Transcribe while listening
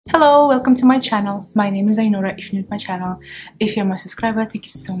Hello, welcome to my channel. My name is Ainura if you're new to my channel. If you're my subscriber, thank you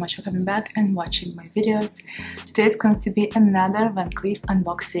so much for coming back and watching my videos. Today is going to be another Van Cleef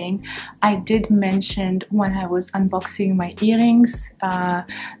unboxing. I did mention when I was unboxing my earrings,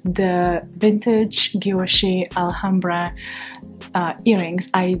 the vintage Guilloche Alhambra earrings.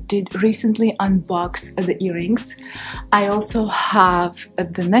 I did recently unbox the earrings. I also have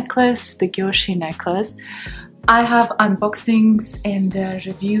the necklace, the Guilloche necklace. I have unboxings and the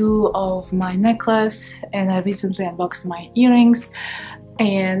review of my necklace, and I recently unboxed my earrings,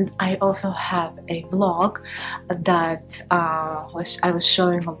 and I also have a vlog that I was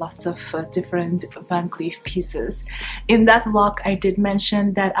showing lots of different Van Cleef pieces. In that vlog I did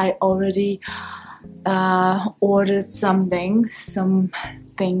mention that I already ordered something from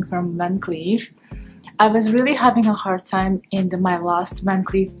Van Cleef. I was really having a hard time in my last Van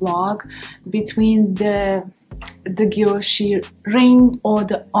Cleef vlog between the Guilloche ring or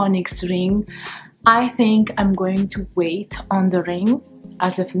the onyx ring. I think I'm going to wait on the ring.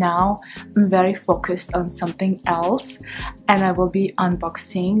 As of now, I'm very focused on something else, and I will be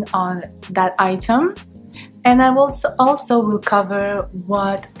unboxing on that item, and I will also cover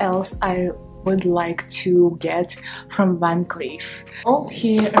what else I would like to get from Van Cleef. Oh,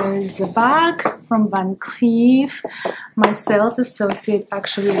 here is the bag from Van Cleef. My sales associate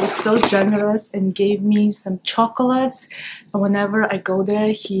actually was so generous and gave me some chocolates. And whenever I go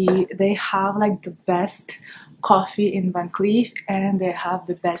there, they have like the best coffee in Van Cleef, and they have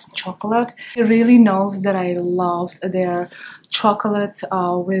the best chocolate. He really knows that I love their chocolate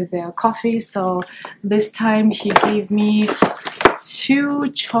with their coffee, so this time he gave me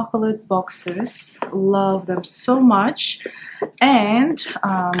 2 chocolate boxes. Love them so much. And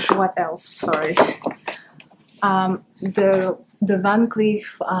what else? Sorry. The Van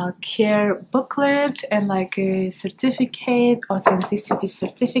Cleef care booklet and like a certificate, authenticity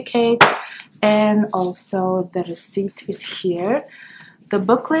certificate, and also the receipt is here. The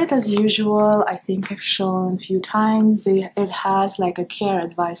booklet, as usual, I think I've shown a few times. It has like a care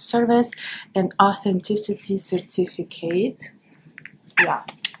advice service and authenticity certificate. Yeah.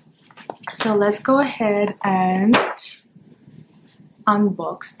 So let's go ahead and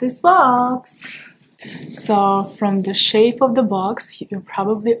unbox this box. So from the shape of the box, you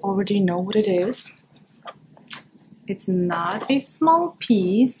probably already know what it is. It's not a small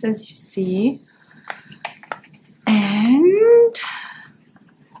piece, as you see, and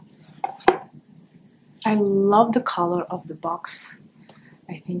I love the color of the box.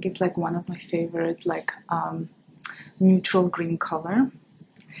 I think it's like one of my favorite, like neutral green color.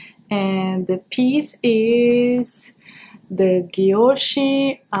 And the piece is the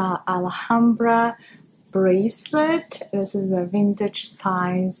Guilloche Alhambra bracelet. This is a vintage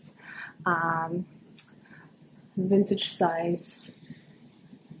size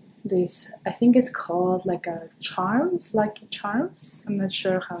this, I think it's called like a charms, lucky charms. I'm not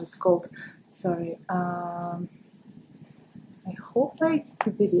sure how it's called, sorry. I hope like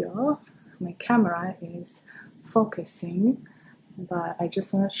the video, my camera is focusing, but I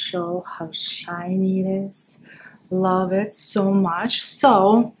just want to show how shiny it is. Love it so much.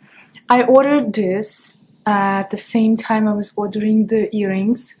 So I ordered this at the same time I was ordering the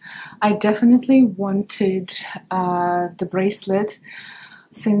earrings. I definitely wanted the bracelet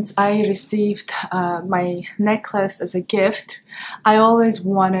since I received my necklace as a gift. I always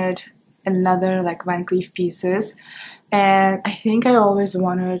wanted another like Van Cleef pieces, and I think I always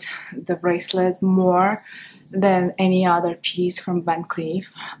wanted the bracelet more than any other piece from Van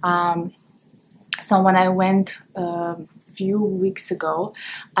Cleef. So when I went few weeks ago,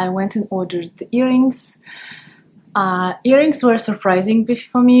 I went and ordered the earrings. Earrings were surprising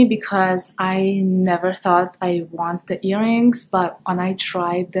for me because I never thought I want the earrings, but when I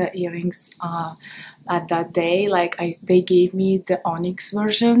tried the earrings at that day, like they gave me the onyx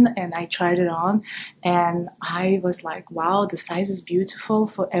version and I tried it on, and I was like, wow, the size is beautiful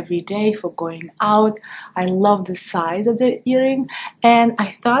for every day, for going out. I love the size of the earring, and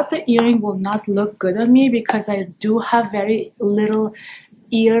I thought the earring will not look good on me because I do have very little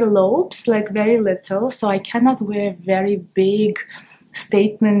ear lobes, like very little, so I cannot wear very big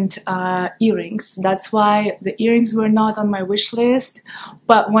statement earrings. That's why the earrings were not on my wish list.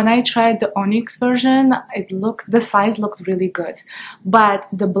 But when I tried the onyx version, the size looked really good. But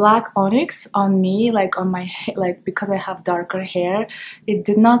the black onyx on me, like on my like because I have darker hair, it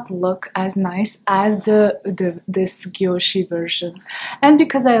did not look as nice as this Guilloche version. And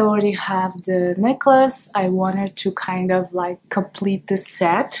because I already have the necklace, I wanted to kind of like complete the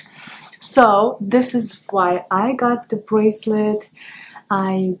set. So this is why I got the bracelet.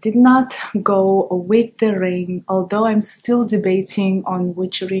 I did not go with the ring, although I'm still debating on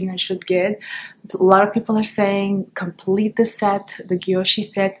which ring I should get. A lot of people are saying complete the set, the Guilloche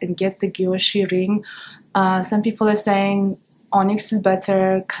set, and get the Guilloche ring. Some people are saying onyx is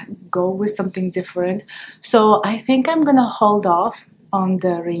better, go with something different. So I think I'm gonna hold off on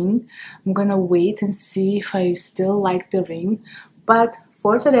the ring. I'm gonna wait and see if I still like the ring. But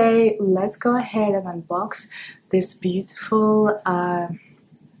for today, let's go ahead and unbox this beautiful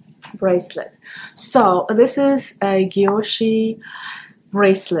bracelet. So this is a Guilloche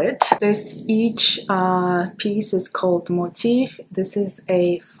bracelet. Each piece is called motif. This is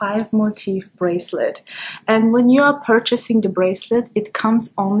a 5 motif bracelet, and when you are purchasing the bracelet, it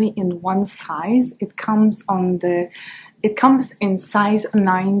comes only in one size. It comes in size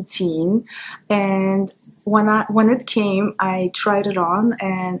 19, and when it came, I tried it on,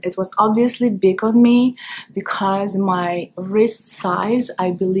 and it was obviously big on me because my wrist size, I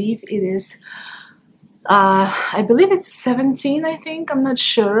believe it's 17, I think, I'm not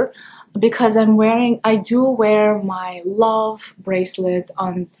sure, because I do wear my love bracelet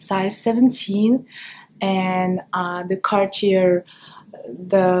on size 17, and the Cartier,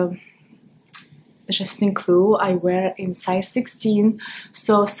 the Justin Clou, I wear in size 16.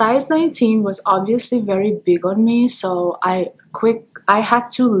 So size 19 was obviously very big on me, so I had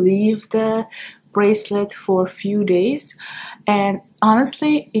to leave the bracelet for a few days, and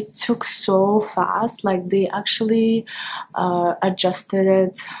honestly it took so fast. Like, they actually adjusted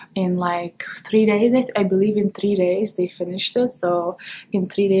it in like 3 days. I believe in 3 days they finished it, so in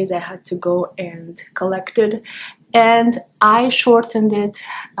 3 days I had to go and collect it, and I shortened it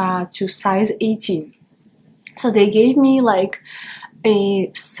to size 18. So they gave me like a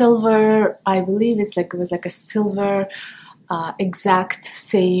silver, I believe it was like a silver exact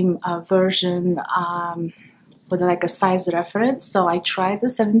same version with like a size reference. So I tried the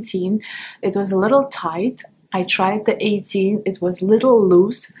 17, it was a little tight. I tried the 18, it was a little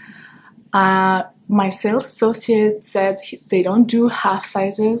loose. My sales associate said they don't do half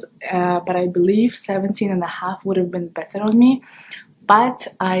sizes, but I believe 17.5 would have been better on me. But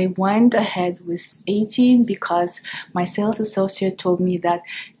I went ahead with 18 because my sales associate told me that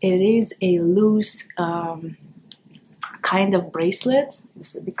it is a loose kind of bracelet,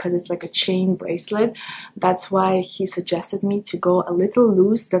 because it's like a chain bracelet. That's why he suggested me to go a little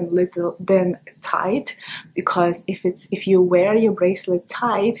loose than tight, because if you wear your bracelet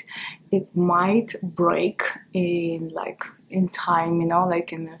tight, it might break in time,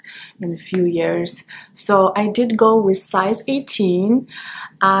 like in a few years. So I did go with size 18.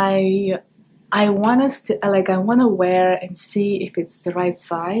 I want to wear and see if it's the right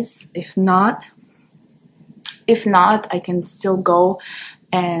size. If not, I can still go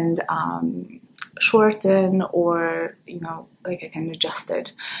and shorten, or I can adjust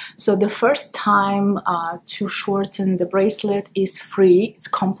it. So the first time to shorten the bracelet is free. It's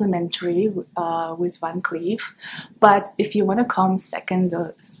complimentary with Van Cleef. But if you want to come second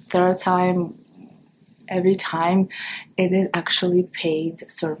or third time, every time, it is actually paid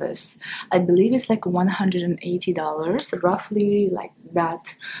service. I believe it's like $180, roughly like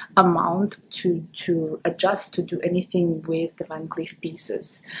that amount to adjust, to do anything with the Van Cleef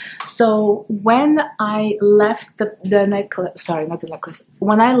pieces. So when I left the necklace, sorry, not the necklace,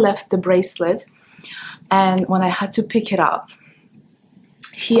 when I left the bracelet and when I had to pick it up,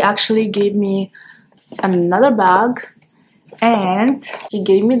 he actually gave me another bag, and he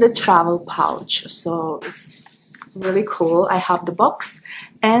gave me the travel pouch. So it's really cool. I have the box,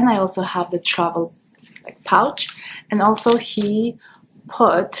 and I also have the travel pouch, and also he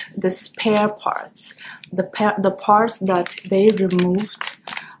put the spare parts, the parts that they removed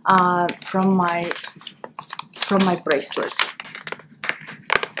from my bracelet.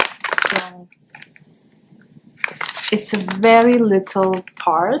 So it's a very little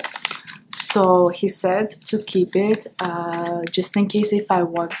parts. So he said to keep it just in case if I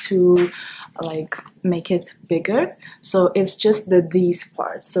want to make it bigger. So it's just these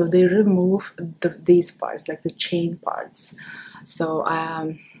parts. So they remove these parts, like the chain parts. So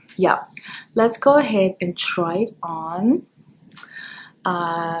yeah, let's go ahead and try it on.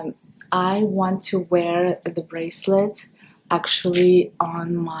 I want to wear the bracelet actually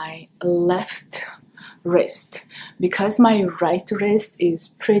on my left wrist, because my right wrist is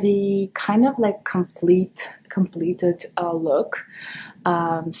pretty kind of like completed look.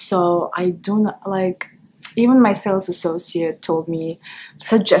 So I do not even my sales associate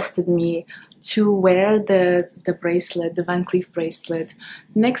suggested me to wear the bracelet, the Van Cleef bracelet,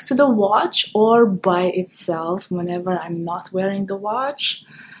 next to the watch or by itself whenever I'm not wearing the watch.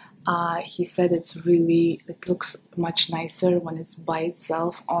 He said it looks much nicer when it's by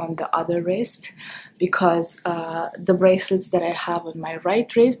itself on the other wrist, because the bracelets that I have on my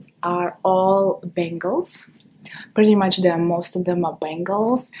right wrist are all bangles. Pretty much most of them are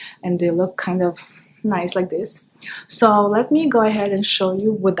bangles, and they look kind of nice like this. So let me go ahead and show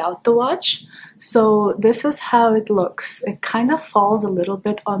you without the watch. So this is how it looks. It kind of falls a little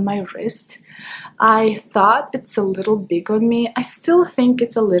bit on my wrist. I thought it's a little big on me. I still think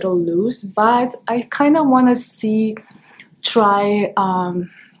it's a little loose, but I kind of want to try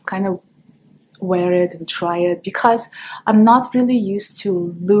kind of wear it and try it, because I'm not really used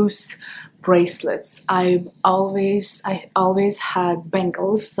to loose bracelets. I always had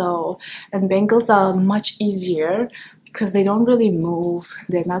bangles, and bangles are much easier because they don't really move.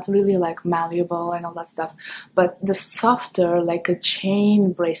 They're not really like malleable and all that stuff. But the softer, like a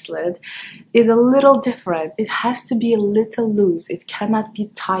chain bracelet, is a little different. It has to be a little loose. It cannot be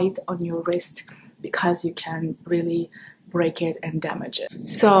tight on your wrist, because you can really break it and damage it.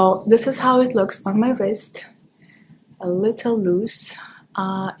 So this is how it looks on my wrist. A little loose.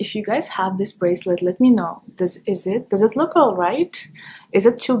 If you guys have this bracelet, let me know. Does it look all right? Is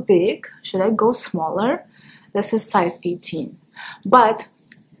it too big? Should I go smaller? This is size 18. But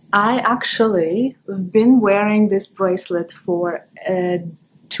I actually have been wearing this bracelet for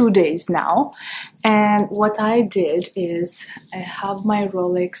 2 days now. And what I did is I have my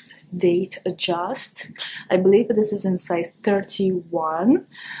Rolex date adjust. I believe this is in size 31.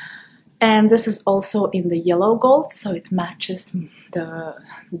 And this is also in the yellow gold, so it matches the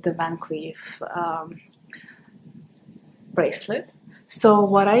Van Cleef bracelet. So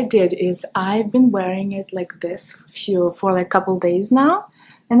what I did is I've been wearing it like this for like a couple days now,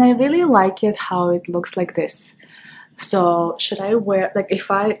 and I really like it how it looks like this. So should I wear, like,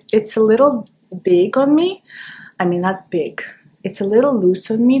 it's a little big on me. I mean, not big. It's a little loose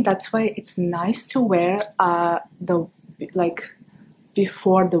on me. That's why it's nice to wear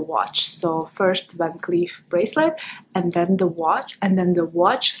before the watch. So first Van Cleef bracelet, and then the watch, and then the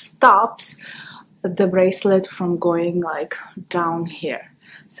watch stops the bracelet from going like down here.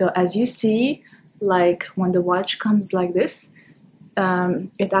 So as you see, like when the watch comes like this,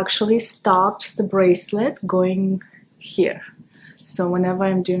 it actually stops the bracelet going here. So whenever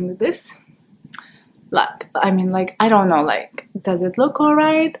I'm doing this, like, I mean, like, I don't know, like, does it look all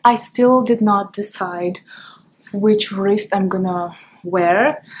right? I still did not decide which wrist I'm gonna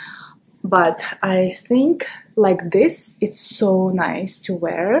wear, but I think like this, it's so nice to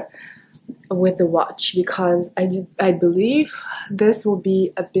wear with the watch, because I believe this will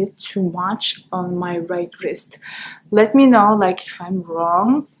be a bit too much on my right wrist. Let me know, like, if I'm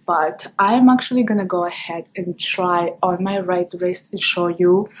wrong, but I'm actually gonna go ahead and try on my right wrist and show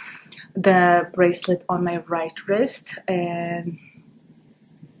you the bracelet on my right wrist, and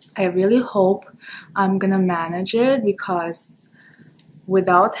I really hope I'm gonna manage it, because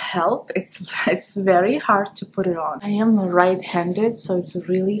without help, it's very hard to put it on. I am right-handed, so it's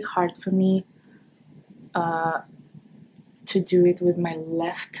really hard for me to do it with my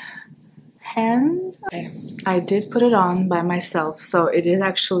left hand. I did put it on by myself, so it is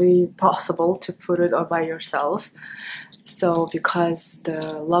actually possible to put it on by yourself. So because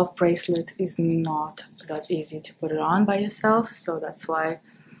the love bracelet is not that easy to put it on by yourself, so that's why,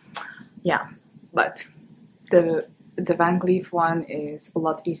 yeah. But the Van Cleef one is a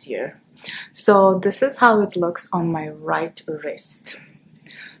lot easier. So this is how it looks on my right wrist.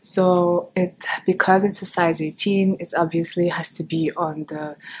 So because it's a size 18, it obviously has to be on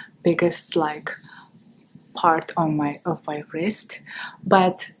the biggest like part of my wrist.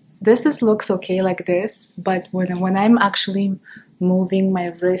 But this looks okay like this. But when I'm actually moving my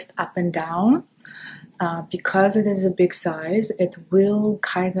wrist up and down, because it is a big size, it will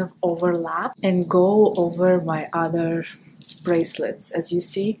kind of overlap and go over my other bracelets. As you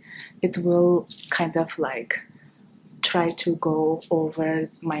see, it will kind of like try to go over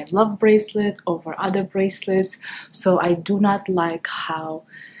my love bracelet, over other bracelets. So I do not like how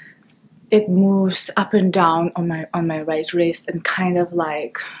it moves up and down on my right wrist, and kind of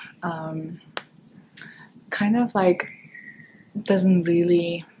like doesn't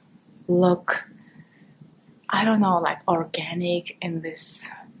really look, I don't know, like organic in this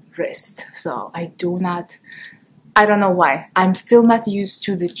wrist. So I don't know why. I'm still not used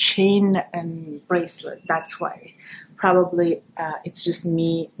to the chain and bracelet. That's why. Probably it's just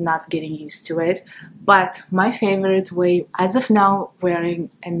me not getting used to it. But my favorite way, as of now,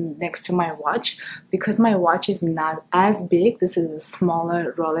 wearing and next to my watch, because my watch is not as big. This is a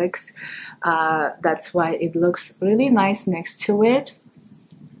smaller Rolex. That's why it looks really nice next to it.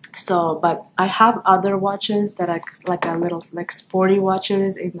 So, but I have other watches that are like a little like sporty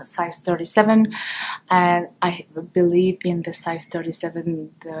watches in the size 37, and I believe in the size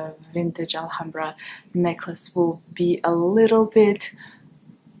 37 the vintage Alhambra necklace will be a little bit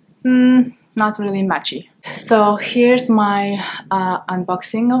not really matchy. So here's my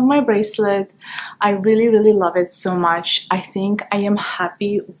unboxing of my bracelet. I really love it so much. I think I am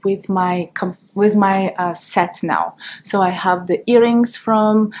happy with my set now. So I have the earrings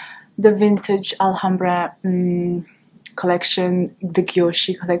from the vintage Alhambra collection, the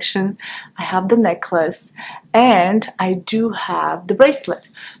Guilloche collection. I have the necklace, and I do have the bracelet.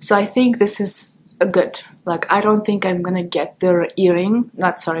 So I think this is good. Like, I don't think I'm gonna get the earring.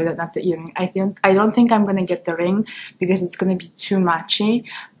 Not the earring. I don't think I'm gonna get the ring because it's gonna be too matchy.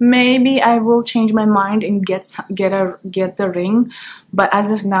 Maybe I will change my mind and get the ring. But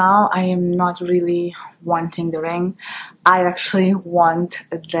as of now, I am not really wanting the ring. I actually want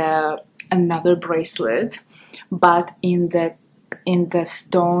another bracelet, but in the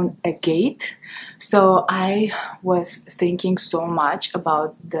stone agate. So I was thinking so much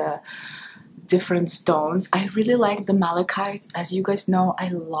about the different stones. I really like the malachite. As you guys know, I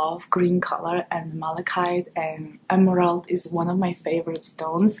love green color, and malachite and emerald is one of my favorite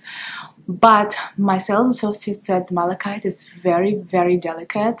stones. But my sales associate said malachite is very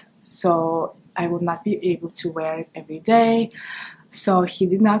delicate, so I will not be able to wear it every day. So he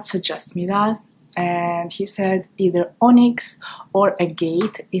did not suggest me that, and he said either onyx or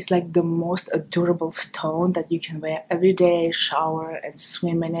agate is like the most adorable stone that you can wear every day, shower and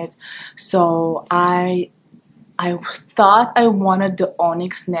swim in it. So I thought I wanted the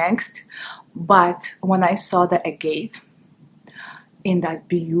onyx next, but when I saw the agate in that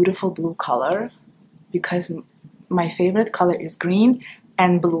beautiful blue color, because my favorite color is green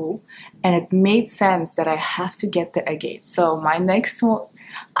and blue, and it made sense that I have to get the agate. So my next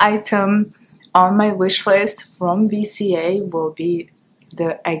item on my wish list from VCA will be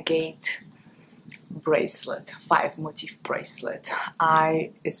the agate bracelet, 5 motif bracelet.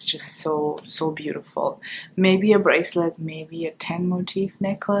 It's just so beautiful. Maybe a bracelet, maybe a 10 motif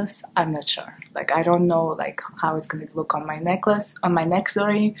necklace. I'm not sure. Like, I don't know like how it's gonna look on my necklace, on my neck,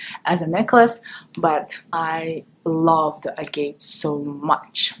 sorry, as a necklace, but I love the agate so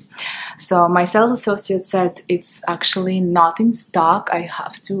much. So my sales associate said it's actually not in stock. I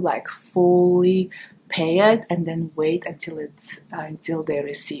have to like fully pay it and then wait until they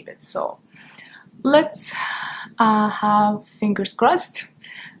receive it. So let's have fingers crossed.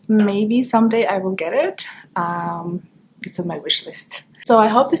 Maybe someday I will get it. It's on my wish list. So I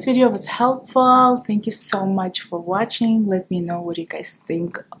hope this video was helpful. Thank you so much for watching. Let me know what you guys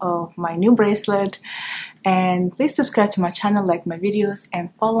think of my new bracelet. And please subscribe to my channel, like my videos,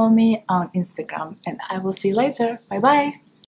 and follow me on Instagram. And I will see you later. Bye bye.